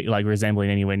 Ever be like resembling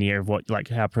anywhere near of what, like,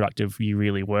 how productive you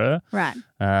really were. Right.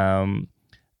 And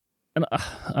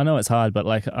I know it's hard, but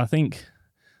like I think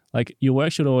like your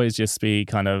work should always just be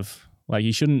kind of like,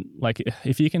 you shouldn't, like,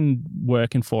 if you can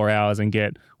work in 4 hours and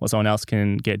get what someone else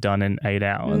can get done in 8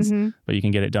 hours, but you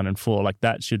can get it done in 4, like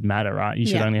that should matter, right? You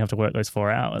should only have to work those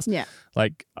 4 hours. Yeah.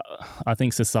 Like, I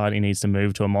think society needs to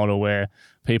move to a model where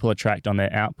people are tracked on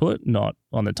their output, not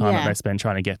on the time that they spend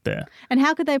trying to get there. And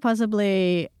how could they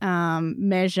possibly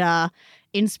measure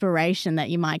inspiration that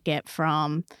you might get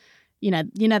from,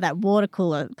 that water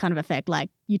cooler kind of effect? Like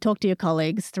you talk to your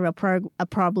colleagues through a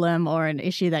problem or an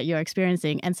issue that you're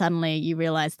experiencing, and suddenly you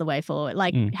realize the way forward.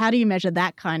 Like, how do you measure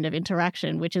that kind of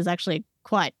interaction, which is actually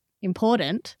quite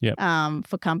important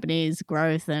for companies'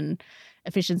 growth and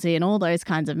efficiency and all those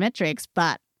kinds of metrics?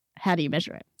 But how do you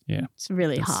measure it? Yeah, it's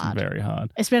really hard. Very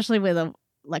hard, especially with a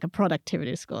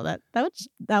productivity score. That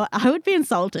I would be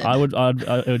insulted.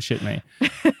 It would shit me.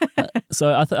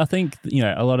 So I think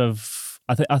a lot of.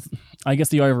 I guess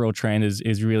the overall trend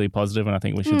is really positive, and I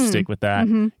think we should stick with that.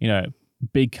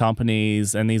 Big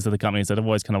companies, and these are the companies that have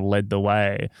always kind of led the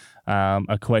way,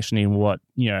 are questioning what,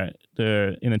 in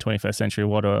the 21st century,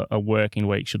 what a working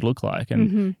week should look like,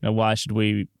 and why should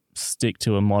we stick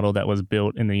to a model that was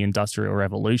built in the Industrial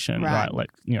Revolution, right?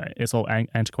 Like, it's all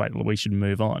antiquated. We should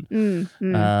move on.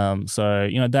 So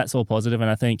that's all positive, and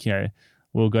I think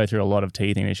we'll go through a lot of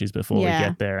teething issues before we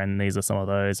get there, and these are some of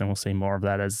those, and we'll see more of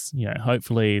that as,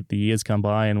 hopefully the years come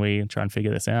by and we try and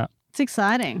figure this out. It's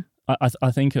exciting.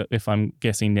 I think, if I'm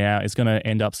guessing now, it's going to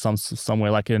end up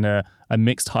somewhere like in a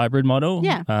mixed hybrid model,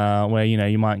 where,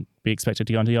 you might be expected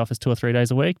to go into the office 2 or 3 days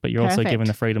a week, but you're also given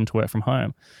the freedom to work from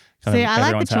home. See,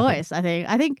 I like the choice, I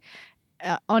think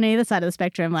on either side of the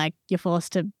spectrum, like, you're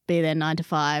forced to be there 9 to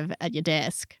 5 at your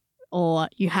desk, or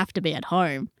you have to be at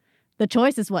home. The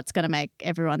choice is what's going to make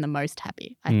everyone the most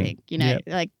happy, I think.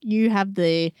 Like, you have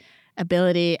the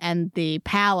ability and the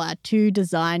power to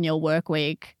design your work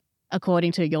week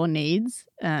according to your needs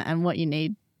and what you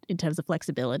need in terms of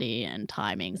flexibility and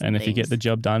timings. And if you get the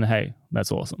job done, hey,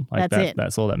 that's awesome. Like, that's it.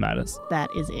 That's all that matters. That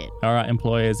is it. All right,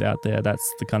 employers out there, that's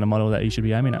the kind of model that you should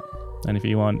be aiming at. And if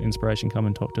you want inspiration, come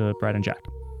and talk to Brad and Jack.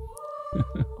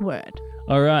 Word.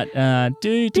 All right.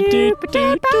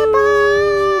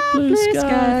 Blue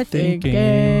sky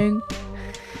thinking.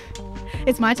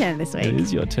 It's my turn this week. It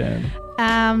is your turn.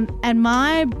 And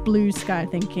my blue sky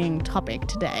thinking topic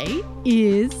today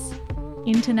is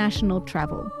international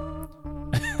travel.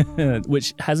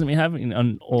 Which hasn't been happening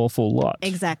an awful lot.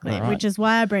 Exactly, right. Which is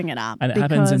why I bring it up. And it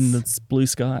happens in the blue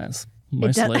skies,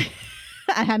 mostly.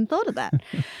 I hadn't thought of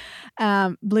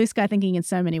that. Blue sky thinking in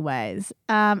so many ways.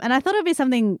 And I thought it would be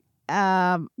something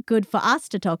good for us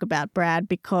to talk about, Brad,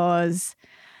 because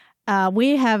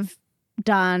we have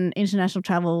done international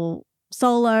travel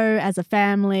solo, as a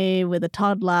family, with a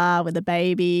toddler, with a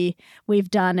baby. We've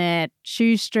done it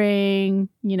shoestring.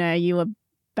 You were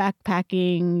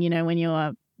backpacking, when you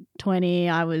were 20.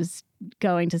 I was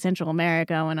going to Central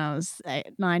America when I was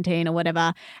 19 or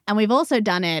whatever. And we've also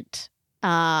done it,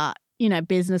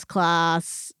 business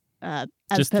class,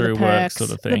 just through work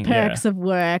sort of thing. The perks of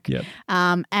work. Yep.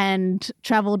 And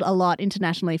traveled a lot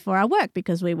internationally for our work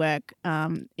because we work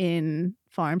in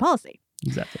foreign policy.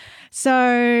 Exactly.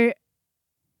 So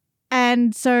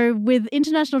with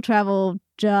international travel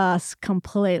just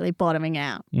completely bottoming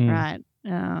out, right,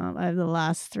 over the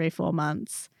last 3-4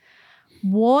 months,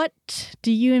 what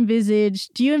do you envisage?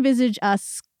 Do you envisage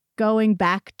us going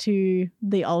back to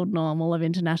the old normal of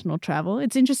international travel?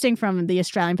 It's interesting from the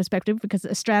Australian perspective because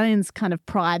Australians kind of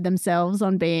pride themselves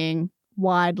on being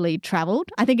widely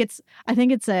traveled. I think it's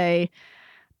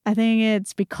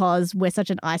because we're such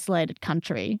an isolated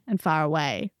country and far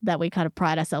away that we kind of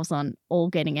pride ourselves on all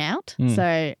getting out.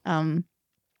 So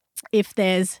if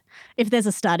there's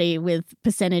a study with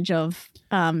percentage of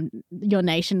your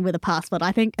nation with a passport,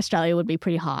 I think Australia would be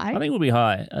pretty high. I think it would be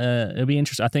high. It'll be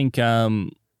interesting. I think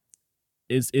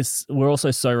we're also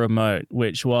so remote,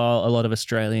 which while a lot of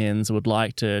Australians would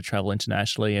like to travel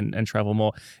internationally and travel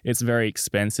more, it's very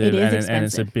expensive. And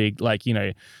it's a big, like, you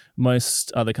know,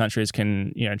 most other countries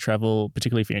can, you know, travel,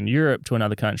 particularly if you're in Europe, to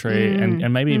another country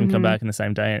and maybe even come back in the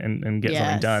same day and get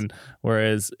something done.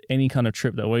 Whereas any kind of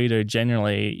trip that we do,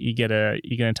 generally you're going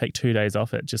to take 2 days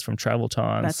off it just from travel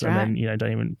times. That's right. Then, you know,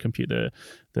 don't even compute the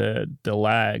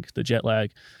jet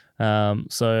lag.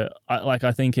 So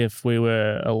I think if we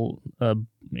were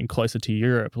closer to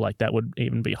Europe, like that would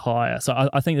even be higher. So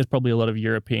I think there's probably a lot of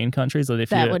European countries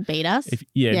that would beat us.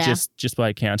 Just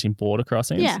by counting border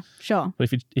crossings. Yeah, sure.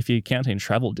 But if you're counting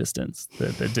travel distance,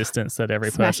 the distance that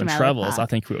every person travels, I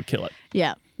think we would kill it.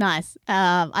 Yeah, nice.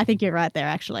 I think you're right there,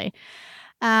 actually.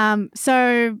 But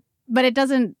it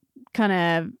doesn't kind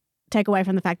of take away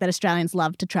from the fact that Australians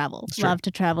love to travel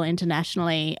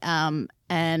internationally,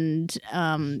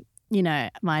 you know,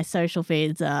 my social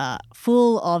feeds are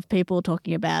full of people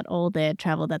talking about all their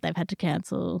travel that they've had to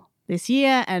cancel this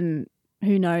year, and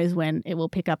who knows when it will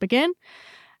pick up again.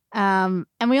 And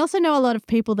we also know a lot of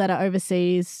people that are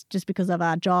overseas just because of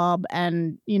our job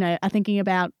and, you know, are thinking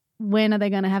about when are they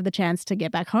going to have the chance to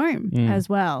get back home as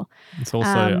well. It's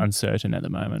also uncertain at the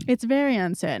moment. It's very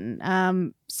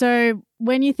uncertain. So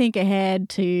when you think ahead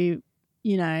to,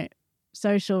 you know,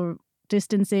 social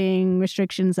distancing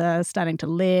restrictions are starting to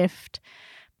lift,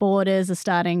 borders are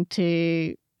starting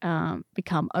to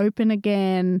become open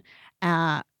again,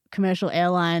 commercial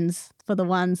airlines, for the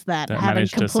ones that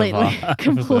haven't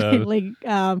completely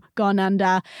gone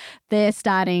under, they're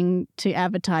starting to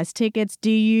advertise tickets.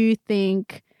 Do you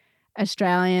think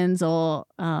Australians or,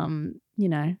 you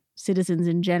know, citizens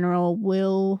in general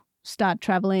will start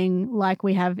travelling like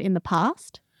we have in the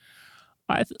past?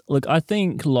 I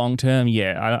think long term,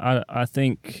 yeah. I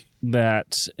think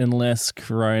that unless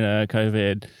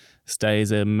COVID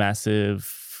stays a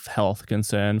massive health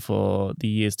concern for the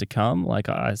years to come, like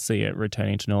I see it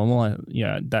returning to normal.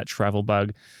 That travel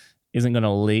bug isn't going to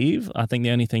leave. I think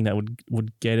the only thing that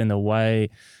would get in the way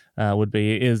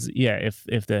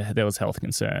if there was health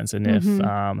concerns and if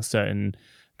certain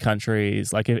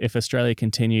countries, like if Australia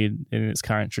continued in its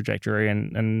current trajectory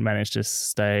and managed to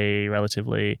stay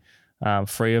relatively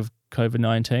free of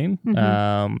COVID-19,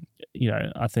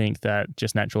 I think that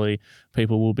just naturally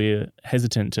people will be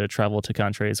hesitant to travel to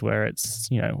countries where it's,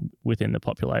 you know, within the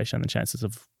population, the chances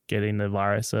of getting the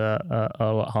virus are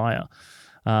a lot higher.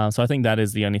 So I think that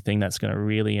is the only thing that's going to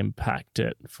really impact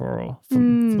it for the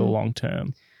long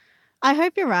term. I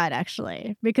hope you're right,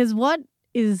 actually, because what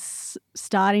is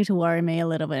starting to worry me a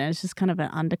little bit, and it's just kind of an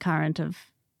undercurrent of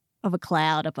a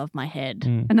cloud above my head,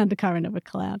 an undercurrent of a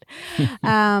cloud,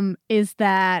 is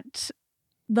that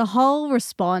the whole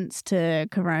response to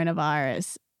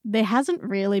coronavirus, there hasn't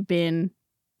really been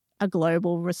a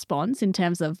global response in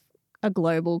terms of a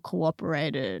global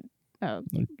cooperated,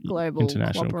 global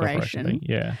international cooperation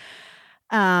yeah.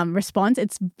 Response.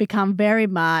 It's become very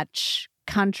much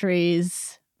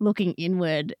countries looking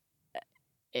inward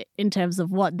in terms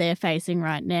of what they're facing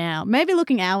right now, maybe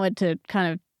looking outward to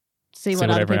kind of see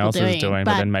what other everyone people else is doing,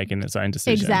 but then making its own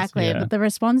decisions. Exactly. Yeah. But the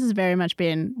response has very much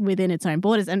been within its own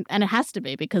borders, and it has to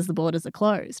be because the borders are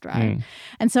closed, right?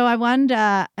 And so I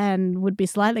wonder and would be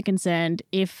slightly concerned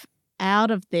if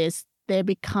out of this there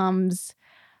becomes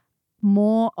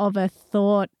more of a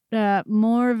thought,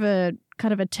 more of a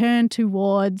kind of a turn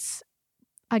towards,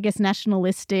 I guess,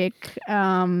 nationalistic,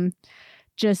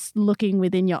 just looking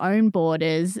within your own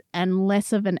borders, and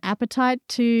less of an appetite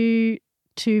to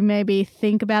maybe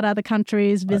think about other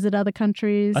countries, visit other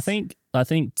countries. I think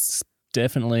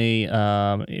definitely,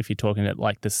 if you're talking at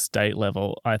like the state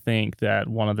level, I think that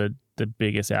one of the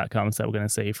biggest outcomes that we're going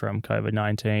to see from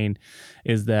COVID-19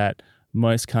 is that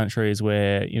most countries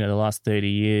where, you know, the last 30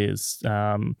 years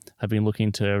have been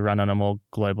looking to run on a more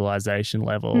globalization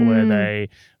level where they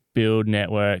build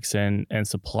networks and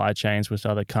supply chains with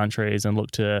other countries and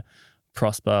look to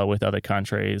prosper with other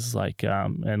countries, like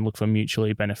and look for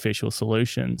mutually beneficial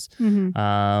solutions.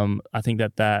 I think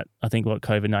what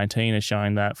COVID-19 is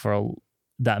showing that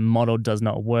that model does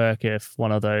not work if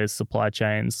one of those supply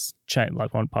chains,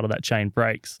 like one part of that chain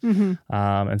breaks,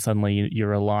 and suddenly you're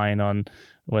relying on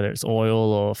whether it's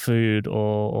oil or food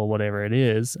or whatever it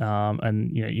is,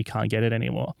 and you can't get it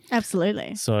anymore.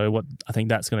 Absolutely. So what I think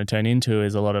that's going to turn into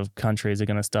is a lot of countries are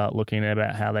going to start looking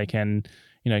about how they can,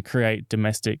 create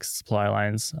domestic supply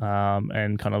lines,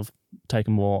 and kind of take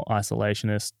a more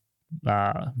isolationist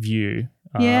view.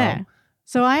 Yeah.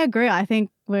 So I agree. I think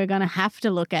we're going to have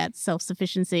to look at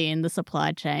self-sufficiency in the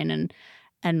supply chain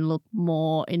and look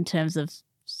more in terms of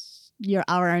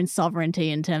our own sovereignty,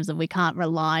 in terms of we can't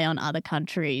rely on other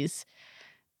countries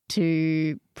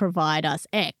to provide us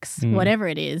X, whatever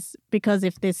it is, because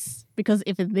if this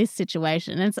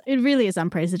situation, and it really is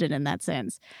unprecedented in that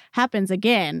sense, happens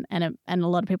again, and a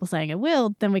lot of people saying it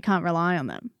will, then we can't rely on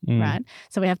them, right?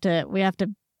 So we have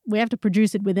to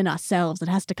produce it within ourselves. It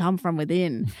has to come from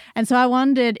within. And so I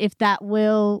wondered if that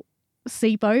will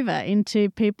seep over into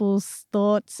people's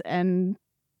thoughts and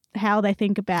how they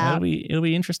think about. It'll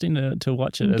be interesting to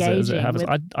watch it as it happens.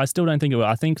 I still don't think it will.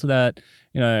 I think that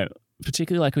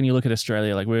particularly like when you look at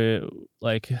Australia, like we're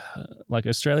like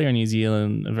Australia and New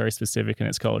Zealand are very specific in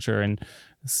its culture, and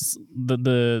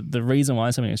the reason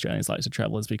why so many Australians like to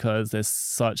travel is because there's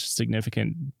such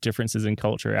significant differences in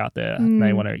culture out there.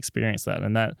 They want to experience that,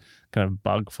 and that kind of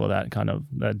bug for that kind of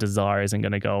that desire isn't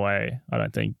going to go away, I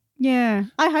don't think. Yeah,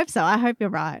 I hope so. I hope you're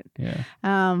right. Yeah.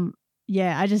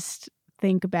 I just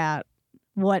think about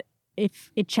what if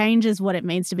it changes what it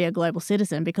means to be a global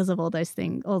citizen because of all those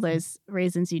things, all those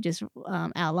reasons you just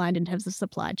outlined in terms of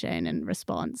supply chain and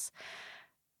response,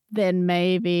 then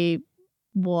maybe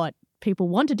what people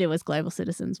want to do as global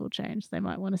citizens will change. They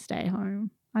might want to stay home.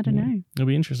 I don't know. It'll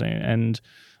be interesting. And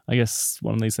I guess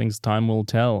one of these things time will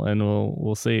tell, and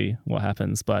we'll see what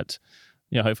happens. But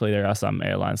hopefully there are some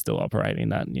airlines still operating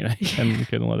that, and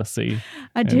can let us see.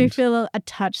 I do feel a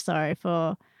touch sorry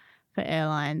for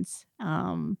airlines.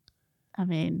 I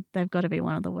mean, they've got to be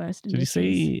one of the worst industries. Did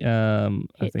you see,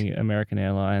 I think American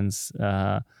Airlines,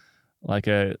 are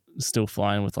still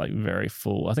flying with very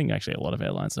full, I think actually a lot of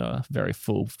airlines are very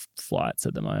full flights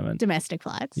at the moment. Domestic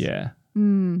flights? Yeah. I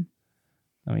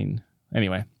mean,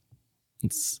 anyway,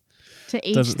 it's... To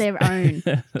each their own.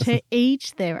 To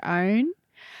each their own.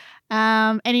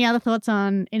 Any other thoughts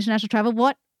on international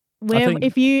travel?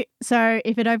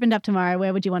 If it opened up tomorrow,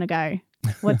 where would you want to go?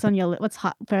 What's on your what's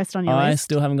first on your list? I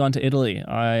still haven't gone to Italy.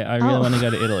 I really want to go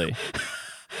to Italy.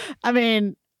 I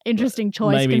mean, interesting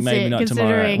choice. Maybe not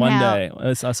tomorrow. One day.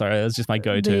 Sorry, it was just my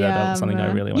go-to. That was something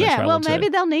I really want to travel to. Yeah, well, maybe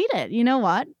they'll need it. You know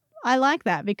what? I like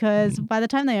that because by the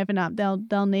time they open up,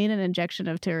 they'll need an injection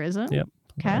of tourism. Yep.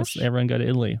 Cash. Everyone go to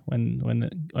Italy when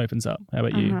it opens up. How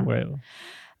about you? Where?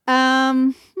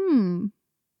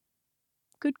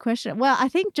 Good question. Well, I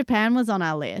think Japan was on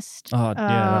our list. Oh,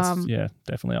 yeah, that's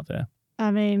definitely up there. I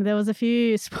mean, there was a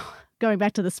few, going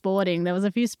back to the sporting, there was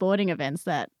a few sporting events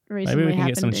that recently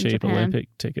happened in Japan. Maybe we can get some cheap Olympic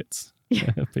tickets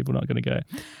if people are not going to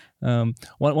go.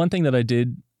 One thing that I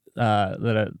did,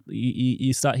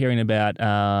 you start hearing about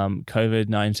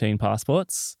COVID-19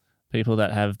 passports, people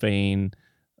that have been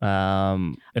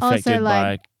affected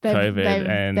by COVID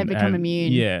and they've become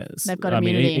immune. Yeah. They've got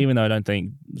immunity. I mean, even though I don't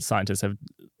think scientists have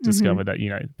discovered that,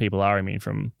 people are immune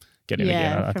from getting it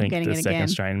again. I think the second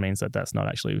strain means that that's not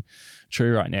actually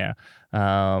true right now.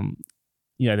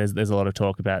 There's a lot of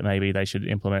talk about maybe they should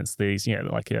implement these, you get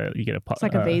it's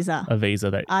like a visa. A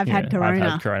visa that I've had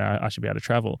corona, I should be able to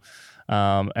travel.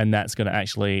 And that's going to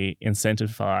actually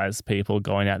incentivize people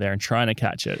going out there and trying to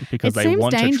catch it because they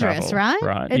want to travel. It seems dangerous, right?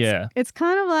 Right, It's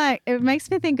kind of like, it makes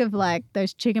me think of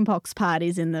those chickenpox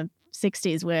parties in the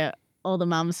 60s where all the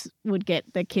mums would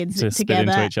get their kids to together.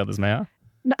 Spit into each other's mouth.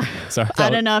 No, I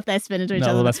don't know if they spin into each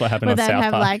other. Well, that's what happened on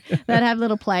South Park. They'd have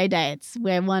little play dates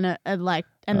where one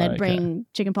and they'd bring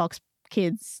chickenpox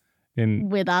kids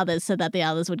with others so that the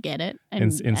others would get it.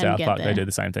 And, in South Park, they do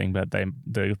the same thing, but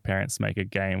the parents make a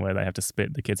game where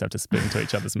the kids have to spit into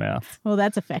each other's mouth. Well,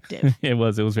 that's effective. It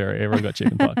was everyone got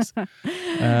chickenpox. Cool.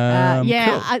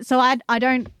 So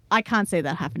I can't see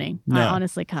that happening. No. I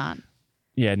honestly can't.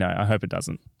 Yeah, no, I hope it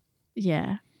doesn't.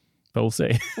 Yeah. But we'll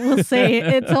see. We'll see.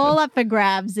 It's all up for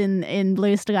grabs in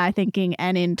blue sky thinking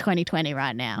and in 2020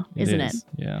 right now, isn't it?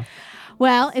 Yeah.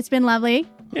 Well, it's been lovely.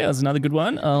 Yeah, it was another good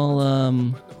one.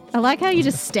 I like how you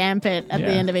just stamp it at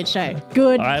the end of each show.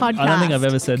 Good podcast. I don't think I've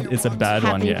ever said it's a bad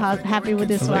one yet. Happy with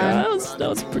this one. That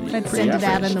was pretty. Let's send it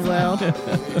out in the world.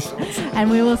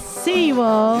 And we will see you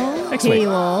all. Next week.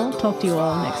 Talk to you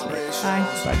all next week. Bye.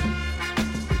 Bye.